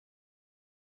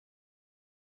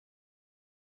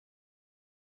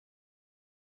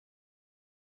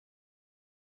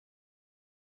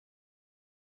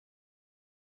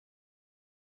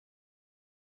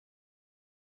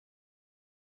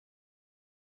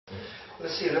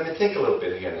let's see, let me think a little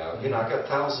bit here now. You know, I've got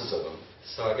thousands of them,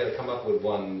 so I got to come up with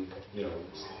one, you know,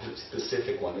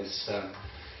 specific one. It's, I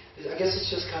guess it's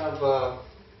just kind of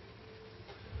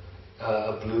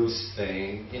a blues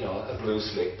thing, you know, a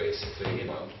blues lick basically, you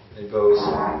know. It goes.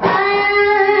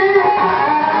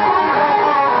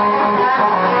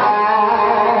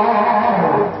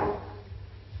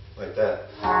 Like that.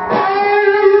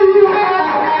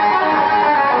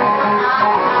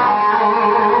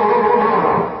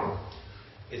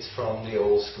 It's from the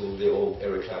old school, the old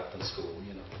Eric Clapton school,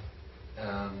 you know.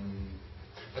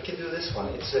 I can do this one.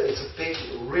 It's a big,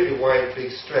 really wide,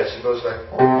 big stretch. It goes like.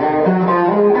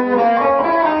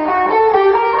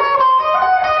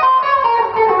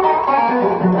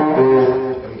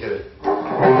 Let me get it.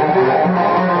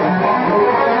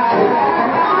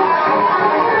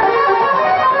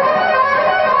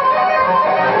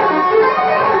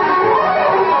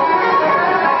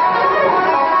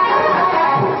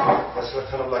 That's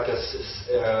kind of like a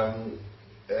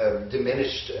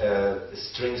diminished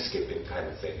string skipping kind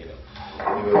of thing, you know.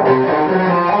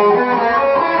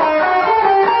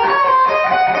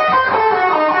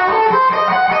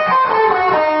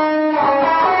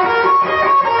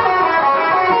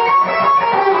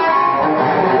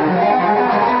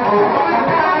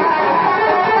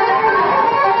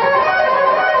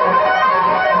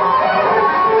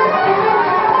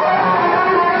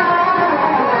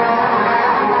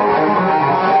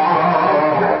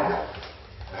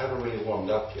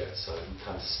 So I'm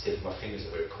kind of stiff, my fingers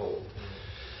are very cold.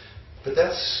 But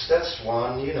that's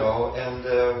one, you know, and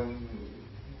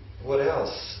what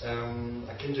else?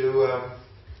 I can do a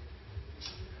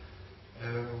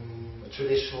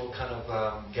traditional kind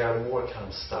of Gary Moore kind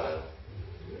of style,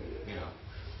 you know.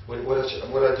 What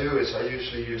I do is I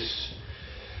usually use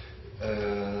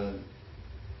the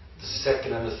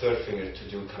second and the third finger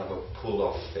to do kind of a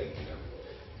pull-off thing, you know.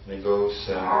 And it goes.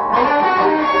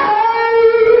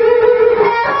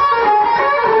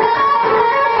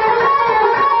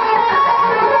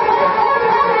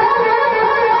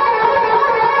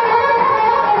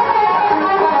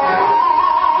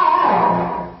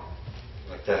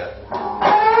 Like that.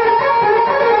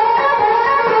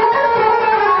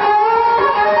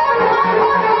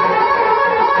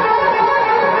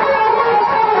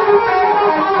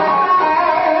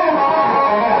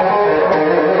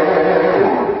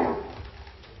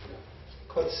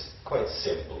 Quite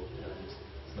simple.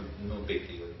 No big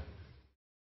deal.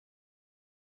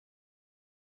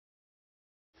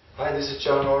 Hi, this is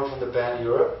John Norton from the band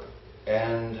Europe,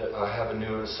 and I have a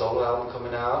new solo album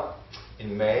coming out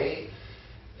in May,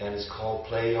 and it's called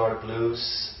Play Yard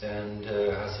Blues, and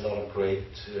has a lot of great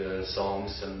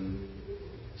songs and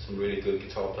some really good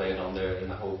guitar playing on there,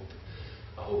 and I hope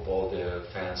all the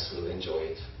fans will enjoy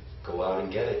it. Go out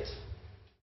and get it.